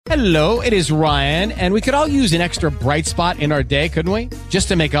Hello, it is Ryan, and we could all use an extra bright spot in our day, couldn't we? Just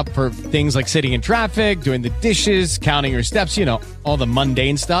to make up for things like sitting in traffic, doing the dishes, counting your steps, all the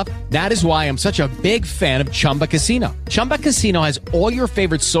mundane stuff. That is why I'm such a big fan of Chumba Casino. Chumba Casino has all your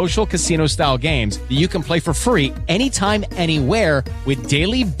favorite social casino-style games that you can play for free anytime, anywhere with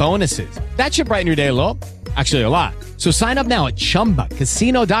daily bonuses. That should brighten your day a little. Actually, a lot. So sign up now at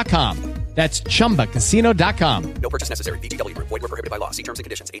ChumbaCasino.com. That's ChumbaCasino.com. No purchase necessary. VGW Group. Void where prohibited by law. See terms and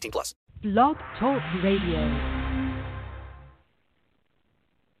conditions. 18+. Blog Talk Radio.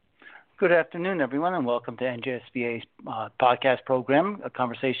 Good afternoon, everyone, and welcome to NJSBA's podcast program, A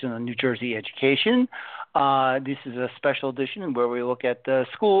Conversation on New Jersey Education. This is a special edition where we look at the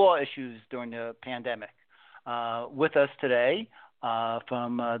school law issues during the pandemic. With us today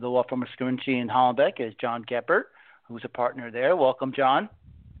from the law firm of Scarinci and Hollenbeck is John Geppert, who's a partner there. Welcome, John.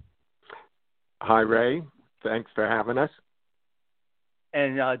 Hi, Ray. Thanks for having us.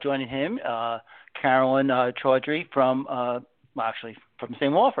 And joining him, Carolyn Chaudry from the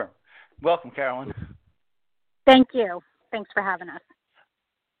same law firm. Welcome, Carolyn. Thank you. Thanks for having us.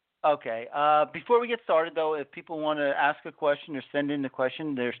 Okay. Before we get started, though, if people want to ask a question or send in a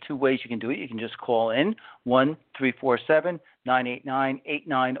question, there's two ways you can do it. You can just call in,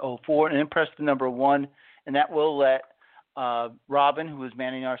 1-347-989-8904, and then press the number 1, and that will let Robin, who is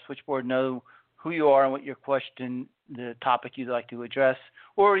manning our switchboard, know who you are and what your question, the topic you'd like to address.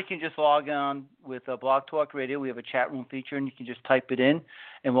 Or you can just log on with Blog Talk Radio. We have a chat room feature, and you can just type it in,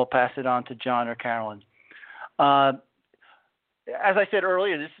 and we'll pass it on to John or Carolyn. As I said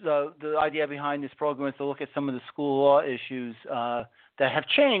earlier, this is the idea behind this program is to look at some of the school law issues that have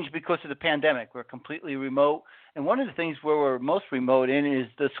changed because of the pandemic. We're completely remote, and one of the things where we're most remote in is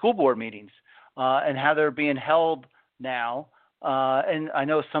the school board meetings and how they're being held now. And I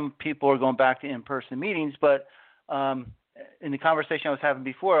know some people are going back to in-person meetings, but in the conversation I was having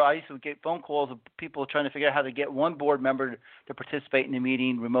before, I used to get phone calls of people trying to figure out how to get one board member to participate in the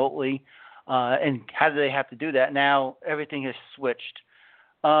meeting remotely, and how do they have to do that. Now everything has switched.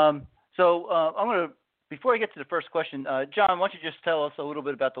 I'm going to, before I get to the first question, John, why don't you just tell us a little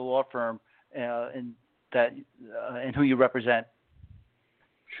bit about the law firm and who you represent?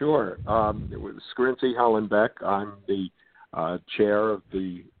 Sure. It was Scarinci Hollenbeck. I'm the chair of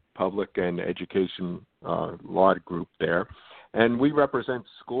the Public and Education Law Group there, and we represent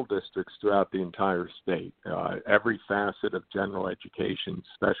school districts throughout the entire state, every facet of general education,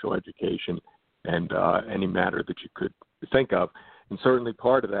 special education, and any matter that you could think of. And certainly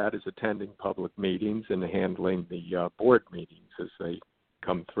part of that is attending public meetings and handling the board meetings as they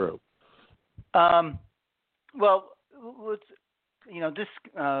come through.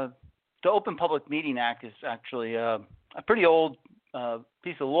 The Open Public Meeting Act is actually a pretty old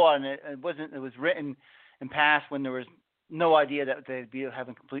piece of law, and it was written and passed when there was no idea that they'd be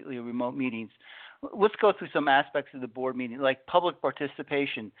having completely remote meetings. Let's go through some aspects of the board meeting, like public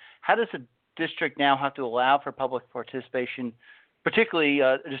participation. How does a district now have to allow for public participation? Particularly,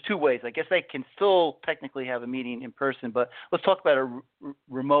 there's two ways. I guess they can still technically have a meeting in person, but let's talk about a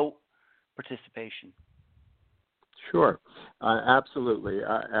remote participation. Sure, absolutely.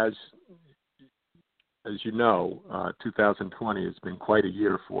 As you know, 2020 has been quite a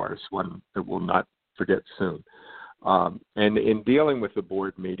year for us, one that we'll not forget soon. And in dealing with the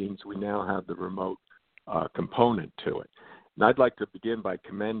board meetings, we now have the remote component to it. And I'd like to begin by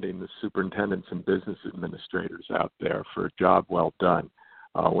commending the superintendents and business administrators out there for a job well done.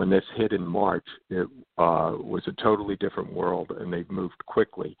 When this hit in March, it was a totally different world, and they've moved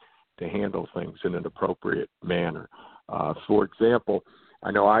quickly to handle things in an appropriate manner. For example, I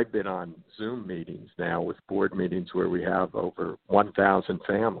know I've been on Zoom meetings now with board meetings where we have over 1,000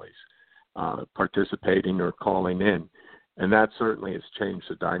 families participating or calling in, and that certainly has changed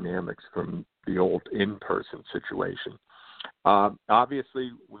the dynamics from the old in-person situation.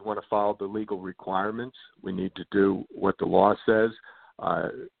 Obviously, we want to follow the legal requirements. We need to do what the law says.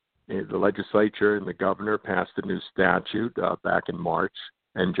 The legislature and the governor passed a new statute back in March,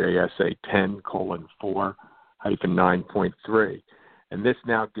 NJSBA 10:4-9.3. And this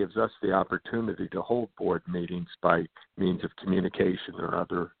now gives us the opportunity to hold board meetings by means of communication or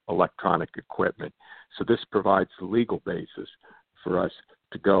other electronic equipment. So this provides the legal basis for us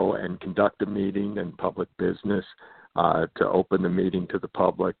to go and conduct a meeting and public business, to open the meeting to the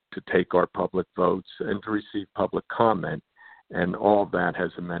public, to take our public votes, and to receive public comment. And all of that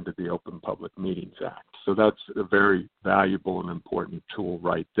has amended the Open Public Meetings Act. So that's a very valuable and important tool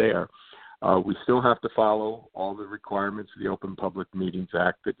right there. We still have to follow all the requirements of the Open Public Meetings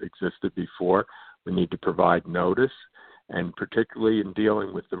Act that existed before. We need to provide notice, and particularly in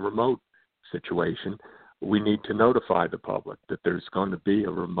dealing with the remote situation, we need to notify the public that there's going to be a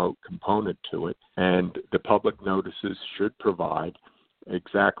remote component to it, and the public notices should provide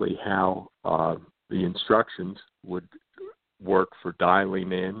exactly how the instructions would work for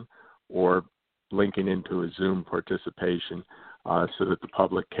dialing in or linking into a Zoom participation so that the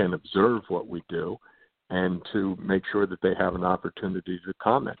public can observe what we do and to make sure that they have an opportunity to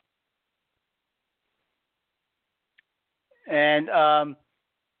comment. And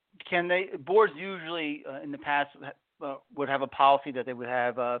can they, boards usually in the past would have a policy that they would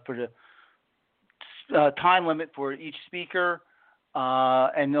have for the time limit for each speaker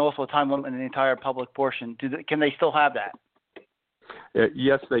and also a time limit in the entire public portion. Can they still have that?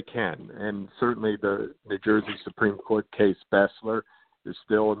 Yes, they can. And certainly the New Jersey Supreme Court case Bessler is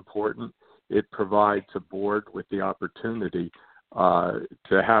still important. It provides a board with the opportunity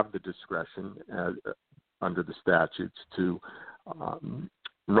to have the discretion under the statutes to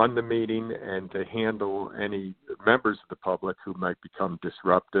run the meeting and to handle any members of the public who might become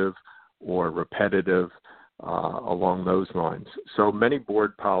disruptive or repetitive along those lines. So many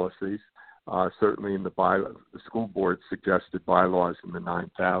board policies, certainly in the school board suggested bylaws in the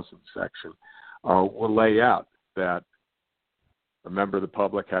 9,000 section, will lay out that a member of the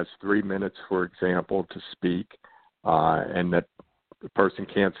public has 3 minutes, for example, to speak, and that the person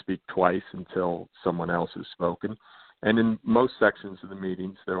can't speak twice until someone else has spoken. And in most sections of the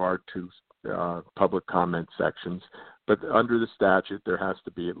meetings, there are 2 public comment sections, but under the statute, there has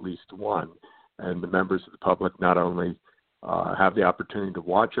to be at least 1. And the members of the public not only have the opportunity to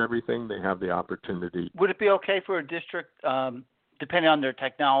watch everything, they have the opportunity. Would it be okay for a district, depending on their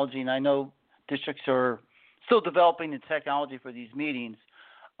technology, and I know districts are still developing the technology for these meetings,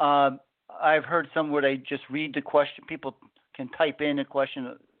 I've heard some where they just read the question. People can type in a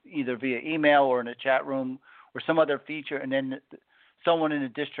question either via email or in a chat room or some other feature, and then someone in the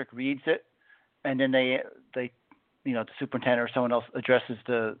district reads it, and then they the superintendent or someone else addresses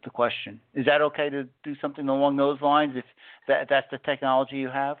the question. Is that okay to do something along those lines if that's the technology you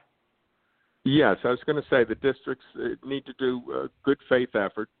have? Yes, I was going to say the districts need to do a good faith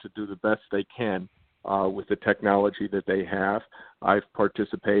effort to do the best they can with the technology that they have. I've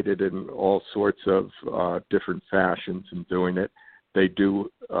participated in all sorts of different fashions in doing it. They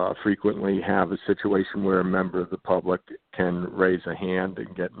do frequently have a situation where a member of the public can raise a hand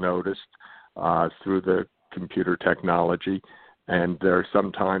and get noticed through the computer technology. And there are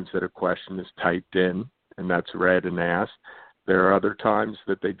some times that a question is typed in and that's read and asked. There are other times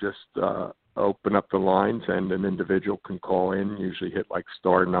that they just open up the lines and an individual can call in, usually hit like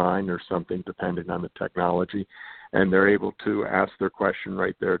 *9 or something, depending on the technology, and they're able to ask their question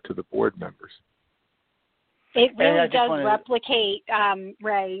right there to the board members. It really does replicate,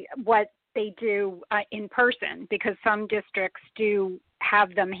 Ray, what they do in person, because some districts do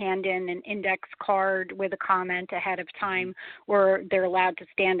have them hand in an index card with a comment ahead of time, or they're allowed to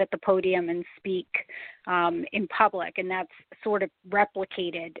stand at the podium and speak in public, and that's sort of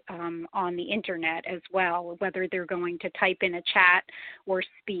replicated on the internet as well, whether they're going to type in a chat or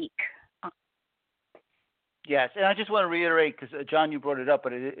speak. Yes, and I just want to reiterate, because, John, you brought it up,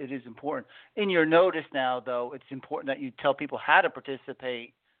 but it is important. In your notice now, though, it's important that you tell people how to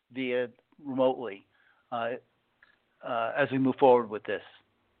participate via remotely as we move forward with this.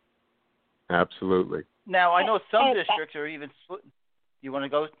 Absolutely. Now, I know some districts are even – you want to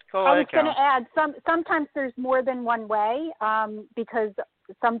go ahead, I was going to add, sometimes there's more than one way because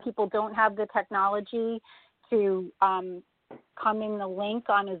some people don't have the technology to come in the link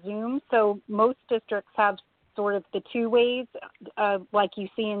on a Zoom. So most districts have sort of the 2 ways. Like you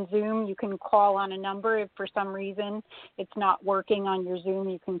see in Zoom, you can call on a number. If for some reason it's not working on your Zoom,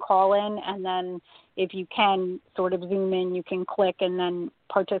 you can call in. And then if you can sort of Zoom in, you can click and then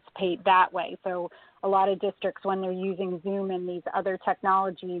participate that way. So a lot of districts, when they're using Zoom and these other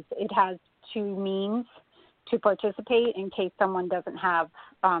technologies, it has 2 means to participate in case someone doesn't have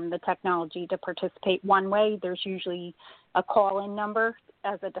the technology to participate one way. There's usually a call-in number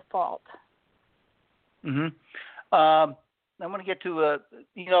as a default. Mm-hmm. I want to get to,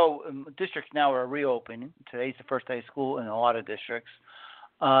 districts now are reopening. Today's the first day of school in a lot of districts.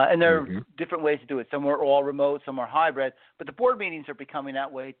 And there are different ways to do it. Some are all remote, some are hybrid. But the board meetings are becoming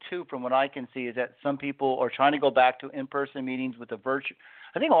that way, too, from what I can see, is that some people are trying to go back to in-person meetings with the virtual.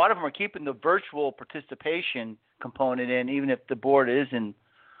 I think a lot of them are keeping the virtual participation component in, even if the board is in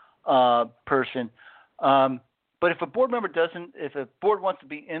person. But if a board wants to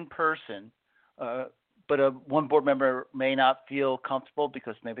be in person, but one board member may not feel comfortable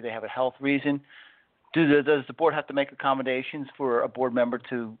because maybe they have a health reason, does the board have to make accommodations for a board member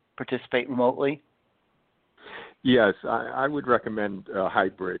to participate remotely? Yes, I would recommend a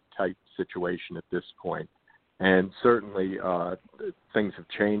hybrid type situation at this point. And certainly things have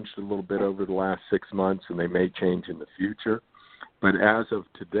changed a little bit over the last 6 months, and they may change in the future. But as of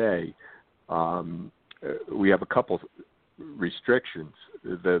today, we have a couple restrictions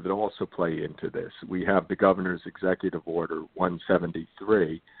that also play into this. We have the Governor's Executive Order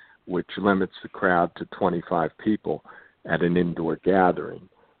 173, which limits the crowd to 25 people at an indoor gathering.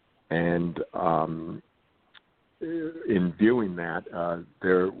 And in viewing that,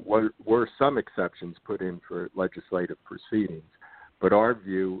 there were some exceptions put in for legislative proceedings. But our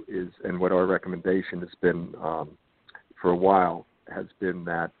view is, and what our recommendation has been for a while, has been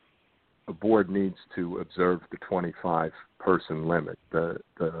that a board needs to observe the 25-person limit,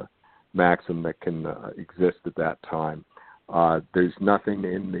 the maximum that can exist at that time. There's nothing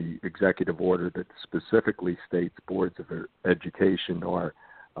in the executive order that specifically states boards of education are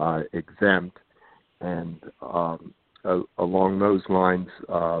exempt, and along those lines,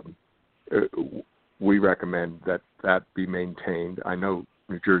 we recommend that be maintained. I know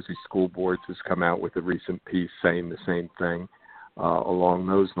New Jersey School Boards has come out with a recent piece saying the same thing along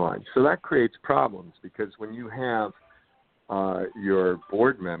those lines. So that creates problems, because when you have your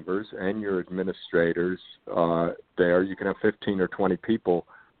board members and your administrators there, you can have 15 or 20 people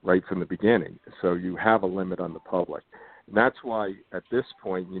right from the beginning. So you have a limit on the public. And that's why at this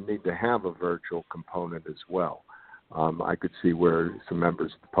point you need to have a virtual component as well. I could see where some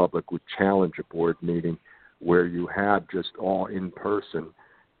members of the public would challenge a board meeting where you had just all in person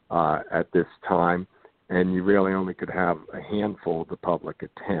at this time, and you really only could have a handful of the public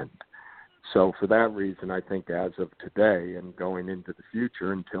attend. So for that reason, I think as of today and going into the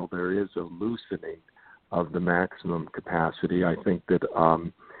future, until there is a loosening of the maximum capacity, I think that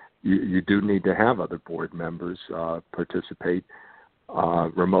you do need to have other board members participate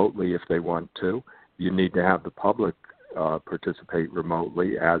remotely if they want to. You need to have the public participate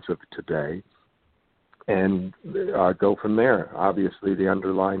remotely as of today, and go from there. Obviously, the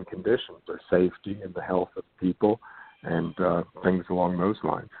underlying conditions are safety and the health of people and things along those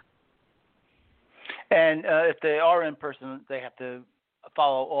lines. And if they are in person, they have to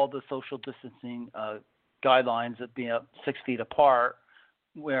follow all the social distancing guidelines of being 6 feet apart,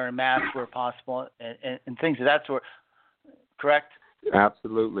 wearing masks where possible, and things of that sort. Correct?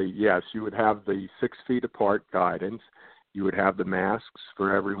 Absolutely, yes. You would have the 6 feet apart guidance. You would have the masks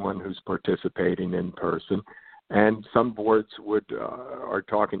for everyone who's participating in person. And some boards are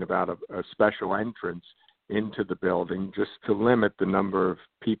talking about a special entrance into the building just to limit the number of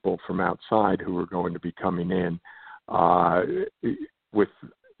people from outside who are going to be coming in with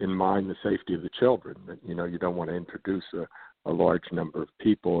in mind the safety of the children. You know, you don't want to introduce a large number of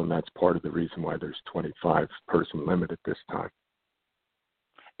people, and that's part of the reason why there's 25-person limit at this time.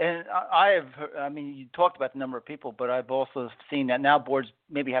 And you talked about the number of people, but I've also seen that now boards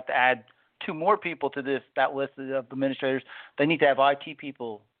maybe have to add 2 more people to that list of administrators. They need to have IT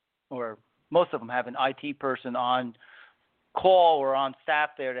people, or most of them have an IT person on call or on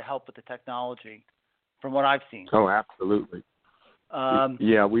staff there to help with the technology, from what I've seen. Oh, absolutely.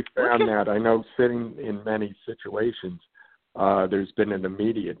 Yeah, we found that. I know sitting in many situations, there's been an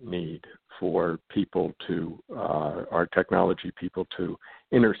immediate need for people our technology people to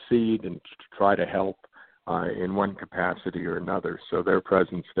intercede and to try to help in one capacity or another. So their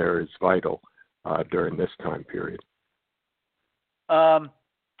presence there is vital during this time period.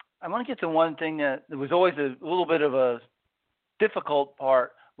 I want to get to one thing that was always a little bit of a difficult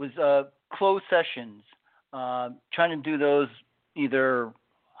part, was closed sessions, trying to do those either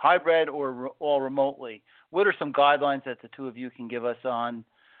hybrid or all remotely. What are some guidelines that the two of you can give us on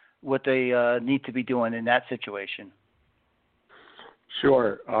what they need to be doing in that situation?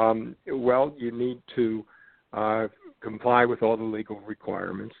 Sure. Well, you need to comply with all the legal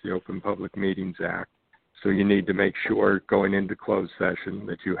requirements, the Open Public Meetings Act. So you need to make sure going into closed session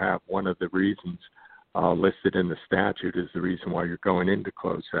that you have one of the reasons listed in the statute is the reason why you're going into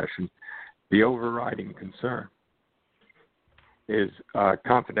closed session. The overriding concern is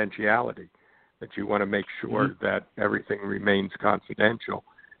confidentiality, that you want to make sure that everything remains confidential.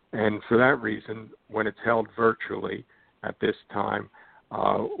 And for that reason, when it's held virtually at this time,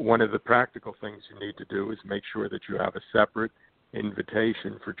 one of the practical things you need to do is make sure that you have a separate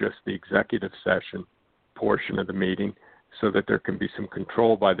invitation for just the executive session portion of the meeting, so that there can be some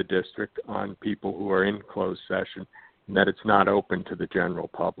control by the district on people who are in closed session, and that it's not open to the general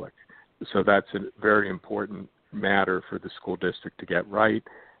public. So that's a very important matter for the school district to get right,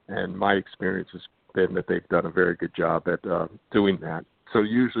 and my experience has been that they've done a very good job at doing that. So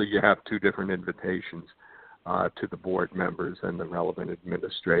usually you have 2 different invitations to the board members and the relevant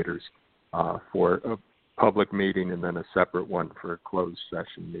administrators for a public meeting, and then a separate one for a closed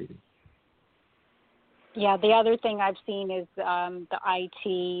session meeting. Yeah, the other thing I've seen is the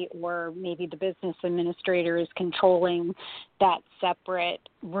IT or maybe the business administrator is controlling that separate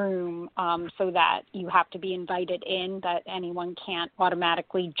room so that you have to be invited in, that anyone can't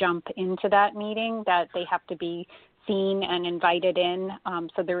automatically jump into that meeting, that they have to be seen and invited in,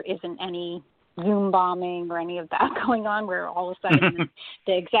 so there isn't any Zoom bombing or any of that going on where all of a sudden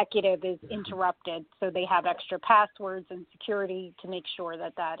the executive is interrupted. So they have extra passwords and security to make sure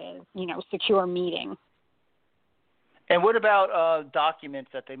that that is, secure meeting. And what about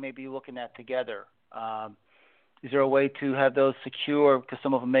documents that they may be looking at together? Is there a way to have those secure? Because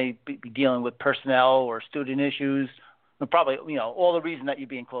some of them may be dealing with personnel or student issues, and probably, all the reason that you'd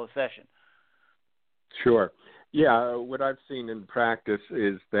be in closed session. Sure. Yeah, what I've seen in practice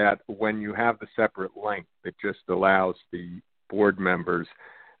is that when you have the separate link that just allows the board members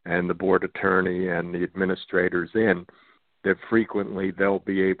and the board attorney and the administrators in, that frequently they'll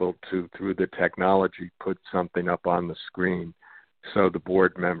be able to, through the technology, put something up on the screen so the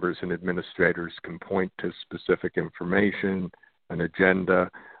board members and administrators can point to specific information, an agenda,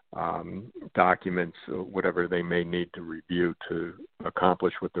 documents, whatever they may need to review to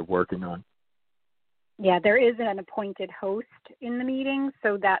accomplish what they're working on. Yeah, there is an appointed host in the meeting,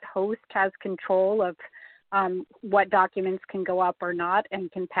 so that host has control of what documents can go up or not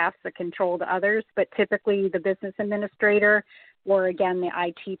and can pass the control to others. But typically the business administrator or, again, the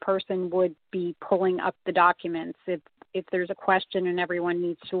IT person would be pulling up the documents. If there's a question and everyone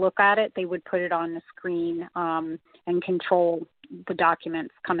needs to look at it, they would put it on the screen and control the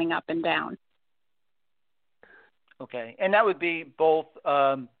documents coming up and down. Okay, and that would be both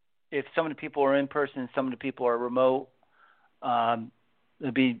if some of the people are in person and some of the people are remote, it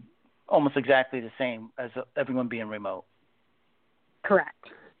would be almost exactly the same as everyone being remote. Correct.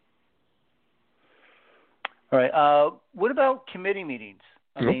 All right. What about committee meetings?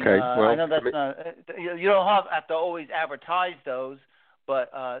 I mean, I know that's not – you don't have to always advertise those, but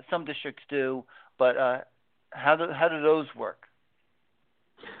some districts do. But how do those work?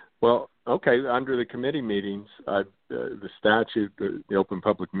 Well, okay, under the committee meetings, the statute, the Open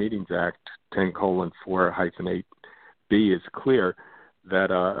Public Meetings Act, 10:4-8B is clear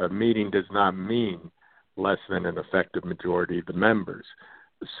that a meeting does not mean less than an effective majority of the members.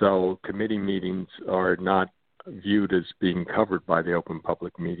 So committee meetings are not viewed as being covered by the Open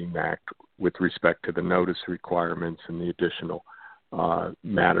Public Meeting Act with respect to the notice requirements and the additional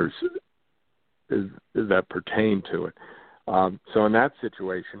matters that pertain to it. So in that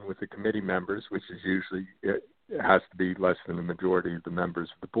situation, with the committee members, which is usually it has to be less than the majority of the members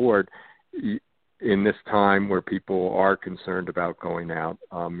of the board, in this time where people are concerned about going out,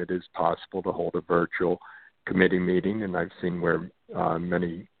 it is possible to hold a virtual committee meeting, and I've seen where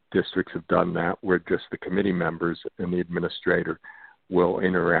many districts have done that, where just the committee members and the administrator will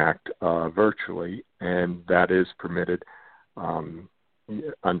interact virtually, and that is permitted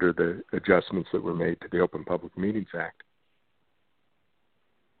under the adjustments that were made to the Open Public Meetings Act.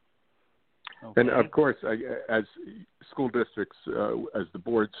 Okay. And, of course, as school districts, as the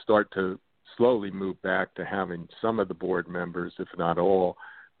boards start to slowly move back to having some of the board members, if not all,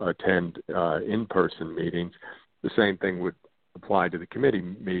 attend in-person meetings, the same thing would apply to the committee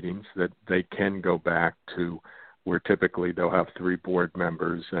meetings, that they can go back to where typically they'll have 3 board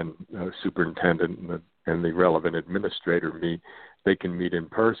members and superintendent and the relevant administrator meet. They can meet in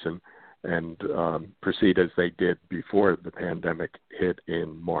person and proceed as they did before the pandemic hit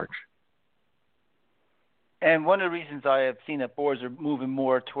in March. And one of the reasons I have seen that boards are moving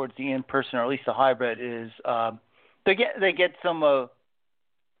more towards the in-person, or at least the hybrid, is they get some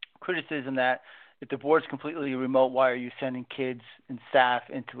criticism that if the board's completely remote, why are you sending kids and staff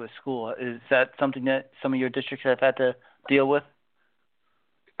into a school? Is that something that some of your districts have had to deal with?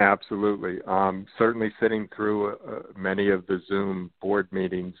 Absolutely. Certainly sitting through many of the Zoom board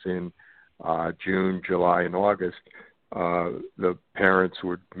meetings in June, July, and August, the parents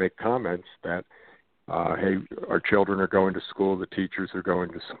would make comments that, hey, our children are going to school, the teachers are going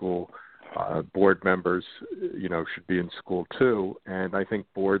to school, board members, should be in school too. And I think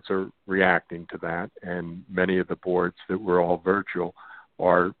boards are reacting to that. And many of the boards that were all virtual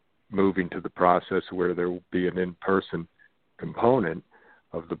are moving to the process where there will be an in-person component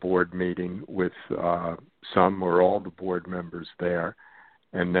of the board meeting with some or all the board members there.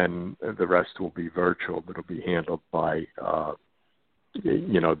 And then the rest will be virtual, but it'll be handled by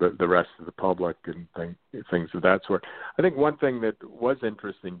the rest of the public and things of that sort. I think one thing that was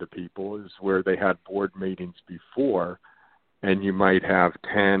interesting to people is where they had board meetings before, and you might have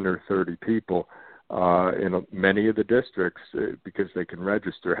 10 or 30 people in many of the districts, because they can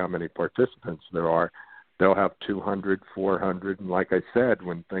register how many participants there are. They'll have 200, 400, and like I said,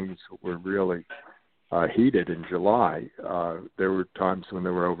 when things were really heated in July. There were times when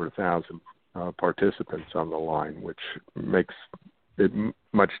there were over 1,000 participants on the line, which makes it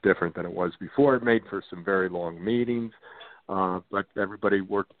much different than it was before. It made for some very long meetings, but everybody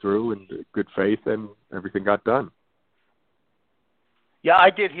worked through in good faith, and everything got done. Yeah,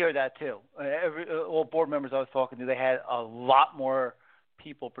 I did hear that too. All board members I was talking to, they had a lot more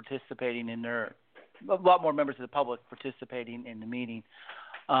people participating a lot more members of the public participating in the meeting.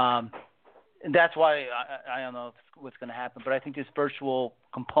 And that's why I don't know what's going to happen, but I think this virtual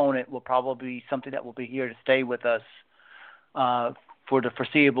component will probably be something that will be here to stay with us for the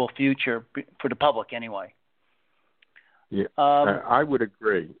foreseeable future, for the public anyway. Yeah, I would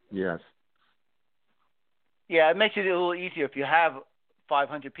agree, yes. Yeah, it makes it a little easier. If you have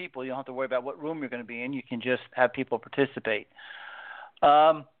 500 people, you don't have to worry about what room you're going to be in. You can just have people participate.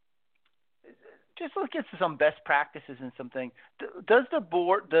 Just look at some best practices and something. Does the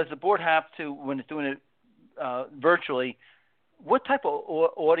board have to, when it's doing it virtually, what type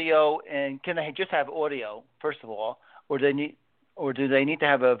of audio, and can they just have audio first of all, or do they need to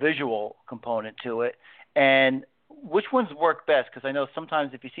have a visual component to it? And which ones work best? Because I know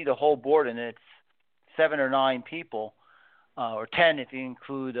sometimes if you see the whole board and it's 7 or 9 people, or 10 if you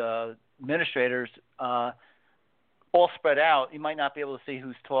include administrators, all spread out, you might not be able to see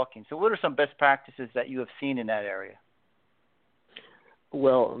who's talking. So what are some best practices that you have seen in that area?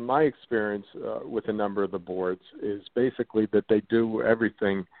 Well, my experience with a number of the boards is basically that they do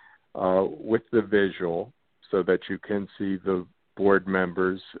everything with the visual so that you can see the board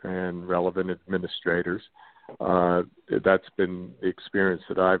members and relevant administrators. That's been the experience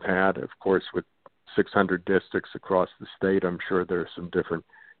that I've had. Of course, with 600 districts across the state, I'm sure there are some different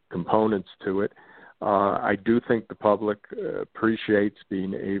components to it. I do think the public appreciates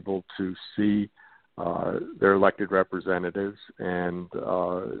being able to see their elected representatives, and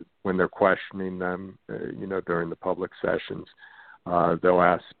when they're questioning them, during the public sessions, they'll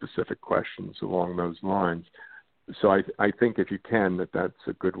ask specific questions along those lines. So I think if you can, that's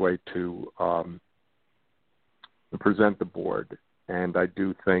a good way to present the board. And I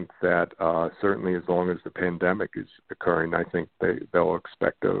do think that certainly as long as the pandemic is occurring, I think they'll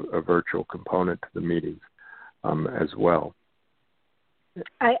expect a virtual component to the meetings as well.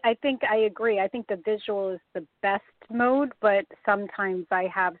 I think I agree. I think the visual is the best mode, but sometimes I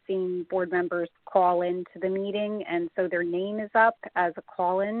have seen board members call into the meeting, and so their name is up as a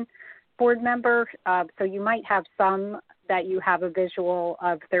call-in board member. So you might have some that you have a visual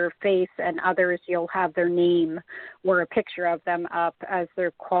of their face, and others you'll have their name or a picture of them up as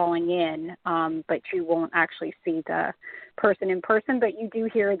they're calling in, but you won't actually see the person in person, but you do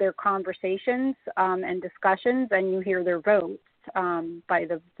hear their conversations and discussions, and you hear their votes by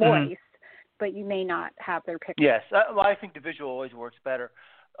the voice, but you may not have their picture. Yes, well, I think the visual always works better.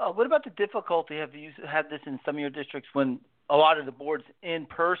 What about the difficulty? Have you had this in some of your districts when a lot of the boards in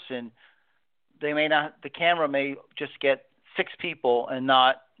person, the camera may just get 6 people and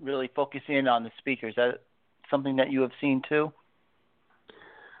not really focus in on the speaker? Is that something that you have seen too?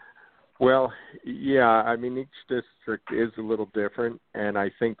 Well, yeah, I mean, each district is a little different, and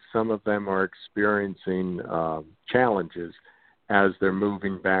I think some of them are experiencing challenges as they're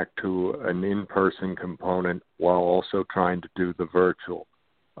moving back to an in-person component while also trying to do the virtual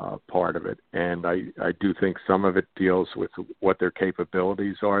part of it. And I do think some of it deals with what their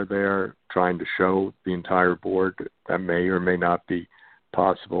capabilities are there, trying to show the entire board. That may or may not be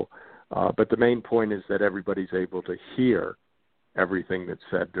possible. But the main point is that everybody's able to hear everything that's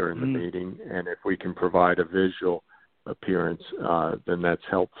said during the meeting. And if we can provide a visual appearance, then that's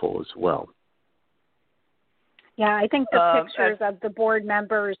helpful as well. Yeah, I think the pictures of the board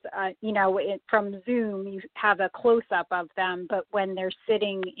members, from Zoom, you have a close-up of them, but when they're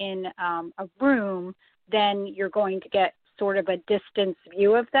sitting in a room, then you're going to get sort of a distance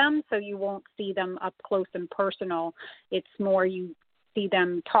view of them, so you won't see them up close and personal. It's more you see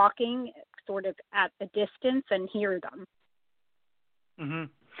them talking sort of at a distance and hear them. Mm-hmm.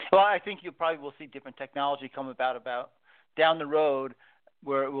 Well, I think you probably will see different technology come about down the road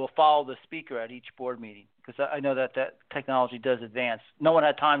where it will follow the speaker at each board meeting, because I know that technology does advance. No one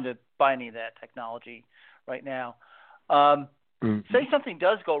had time to buy any of that technology right now. Say something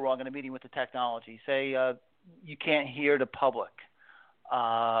does go wrong in a meeting with the technology. Say you can't hear the public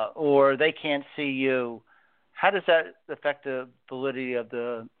or they can't see you. How does that affect the validity of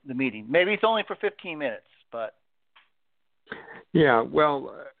the meeting? Maybe it's only for 15 minutes, but... Yeah,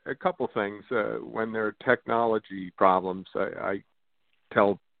 well, a couple things. When there are technology problems, I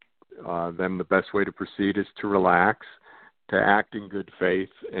tell them the best way to proceed is to relax, to act in good faith,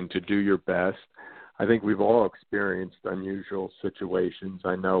 and to do your best. I think we've all experienced unusual situations.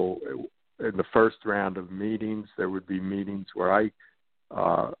 I know in the first round of meetings, there would be meetings where I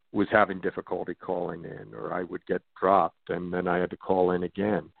was having difficulty calling in, or I would get dropped, and then I had to call in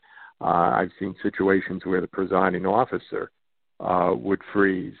again. I've seen situations where the presiding officer would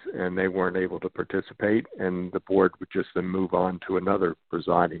freeze and they weren't able to participate, and the board would just then move on to another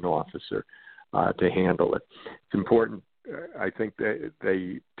presiding officer to handle it. It's important, I think, that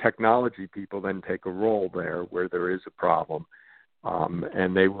the technology people then take a role there where there is a problem,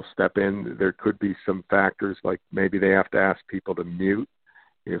 and they will step in. There could be some factors like maybe they have to ask people to mute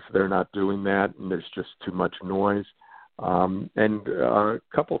if they're not doing that and there's just too much noise. And a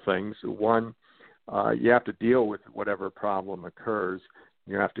couple things. One, you have to deal with whatever problem occurs.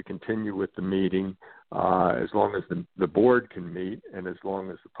 You have to continue with the meeting as long as the board can meet and as long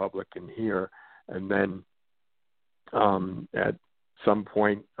as the public can hear. And then at some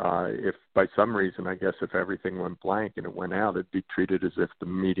point, if by some reason, I guess if everything went blank and it went out, it'd be treated as if the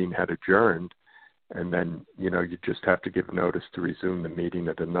meeting had adjourned. And then, you just have to give notice to resume the meeting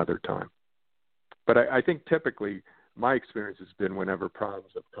at another time. But I think typically my experience has been whenever problems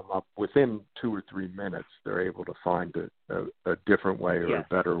have come up, within 2 or 3 minutes, they're able to find a different way or a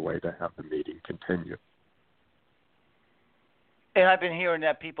better way to have the meeting continue. And I've been hearing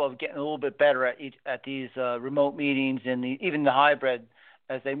that people are getting a little bit better at these remote meetings and even the hybrid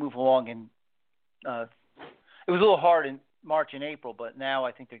as they move along. And it was a little hard in March and April, but now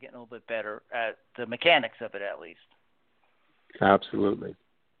I think they're getting a little bit better at the mechanics of it, at least. Absolutely.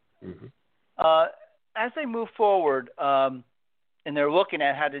 Mm-hmm. As they move forward and they're looking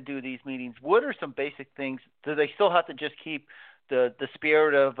at how to do these meetings, what are some basic things? Do they still have to just keep the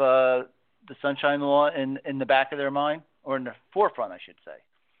spirit of the Sunshine Law in the back of their mind, or in the forefront, I should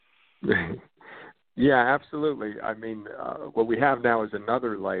say? Yeah, absolutely. I mean, what we have now is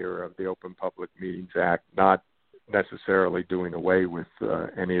another layer of the Open Public Meetings Act, not necessarily doing away with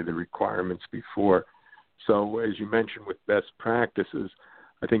any of the requirements before. So as you mentioned with best practices,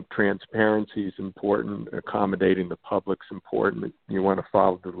 I think transparency is important, accommodating the public's important. You want to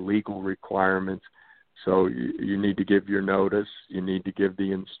follow the legal requirements. So you need to give your notice. You need to give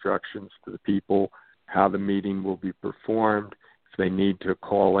the instructions to the people, how the meeting will be performed. If they need to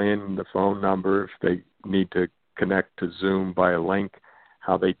call in, the phone number. If they need to connect to Zoom by a link,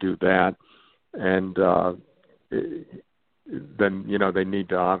 how they do that. And then, they need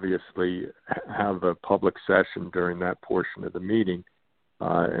to obviously have a public session during that portion of the meeting.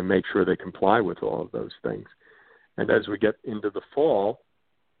 And make sure they comply with all of those things. And as we get into the fall,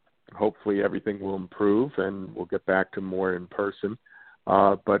 hopefully everything will improve and we'll get back to more in person.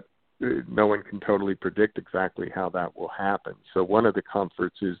 But no one can totally predict exactly how that will happen. So one of the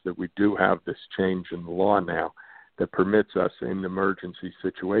comforts is that we do have this change in the law now that permits us in emergency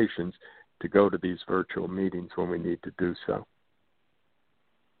situations to go to these virtual meetings when we need to do so.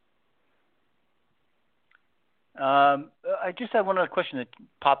 I just had one other question that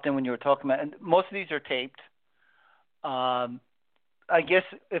popped in when you were talking about, and most of these are taped. I guess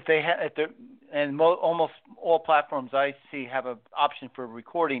almost all platforms I see have an option for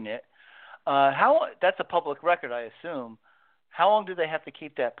recording it. That's a public record, I assume. How long do they have to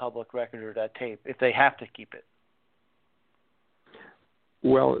keep that public record or that tape if they have to keep it?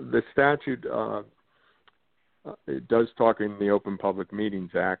 Well, the statute it does talk in the Open Public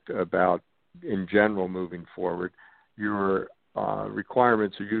Meetings Act about, in general, moving forward, your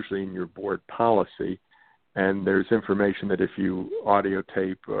requirements are usually in your board policy, and there's information that if you audio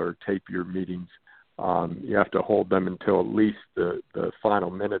tape or tape your meetings, you have to hold them until at least the final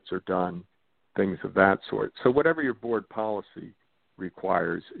minutes are done, things of that sort. So whatever your board policy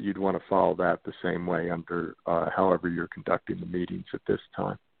requires, you'd want to follow that the same way under however you're conducting the meetings at this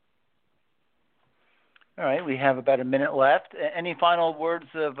time. All right, we have about a minute left. Any final words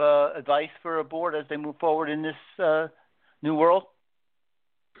of advice for a board as they move forward in this new world?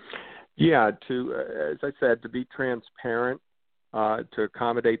 Yeah, as I said, to be transparent, to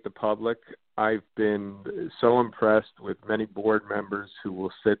accommodate the public. I've been so impressed with many board members who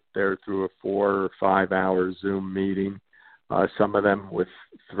will sit there through a 4 or 5 hour Zoom meeting, some of them with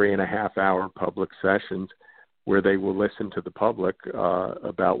 3.5 hour public sessions where they will listen to the public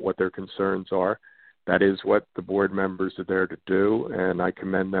about what their concerns are. That is what the board members are there to do, and I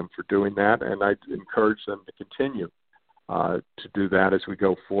commend them for doing that, and I encourage them to continue to do that as we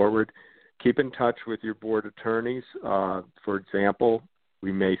go forward. Keep in touch with your board attorneys. For example,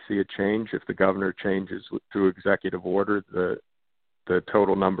 we may see a change if the governor changes through executive order the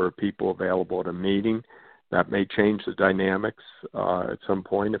total number of people available at a meeting. That may change the dynamics at some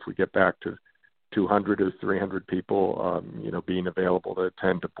point if we get back to 200 or 300 people being available to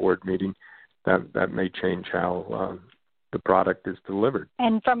attend a board meeting. That may change how the product is delivered.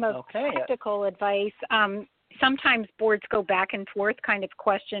 And from a Okay. practical advice, sometimes boards go back and forth, kind of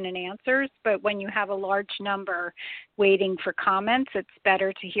question and answers, but when you have a large number waiting for comments, it's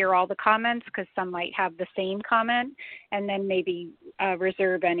better to hear all the comments because some might have the same comment, and then maybe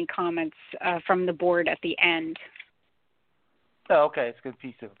reserve any comments from the board at the end. Oh, okay. It's a good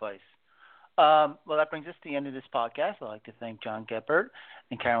piece of advice. Well, that brings us to the end of this podcast. I'd like to thank John Geppert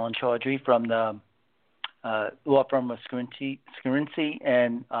and Carolyn Chaudry from the law firm of Scarinci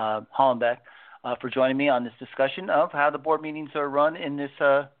and Hollenbeck for joining me on this discussion of how the board meetings are run in this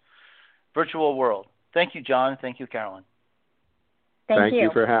virtual world. Thank you, John. Thank you, Carolyn. Thank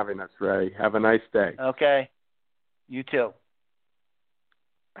you for having us, Ray. Have a nice day. Okay. You too.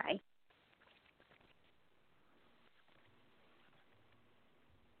 Bye.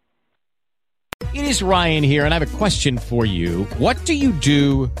 It is Ryan here, and I have a question for you. What do you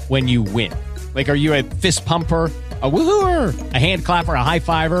do when you win? Like, are you a fist pumper, a woohooer, a hand clapper, a high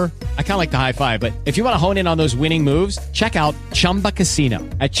fiver? I kind of like the high five, but if you want to hone in on those winning moves, check out Chumba Casino.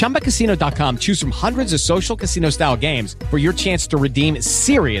 At ChumbaCasino.com, choose from hundreds of social casino-style games for your chance to redeem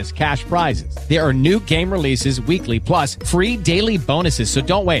serious cash prizes. There are new game releases weekly, plus free daily bonuses. So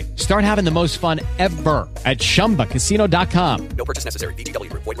don't wait. Start having the most fun ever at ChumbaCasino.com. No purchase necessary. VGW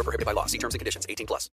Group. Void where prohibited by law. See terms and conditions. 18+.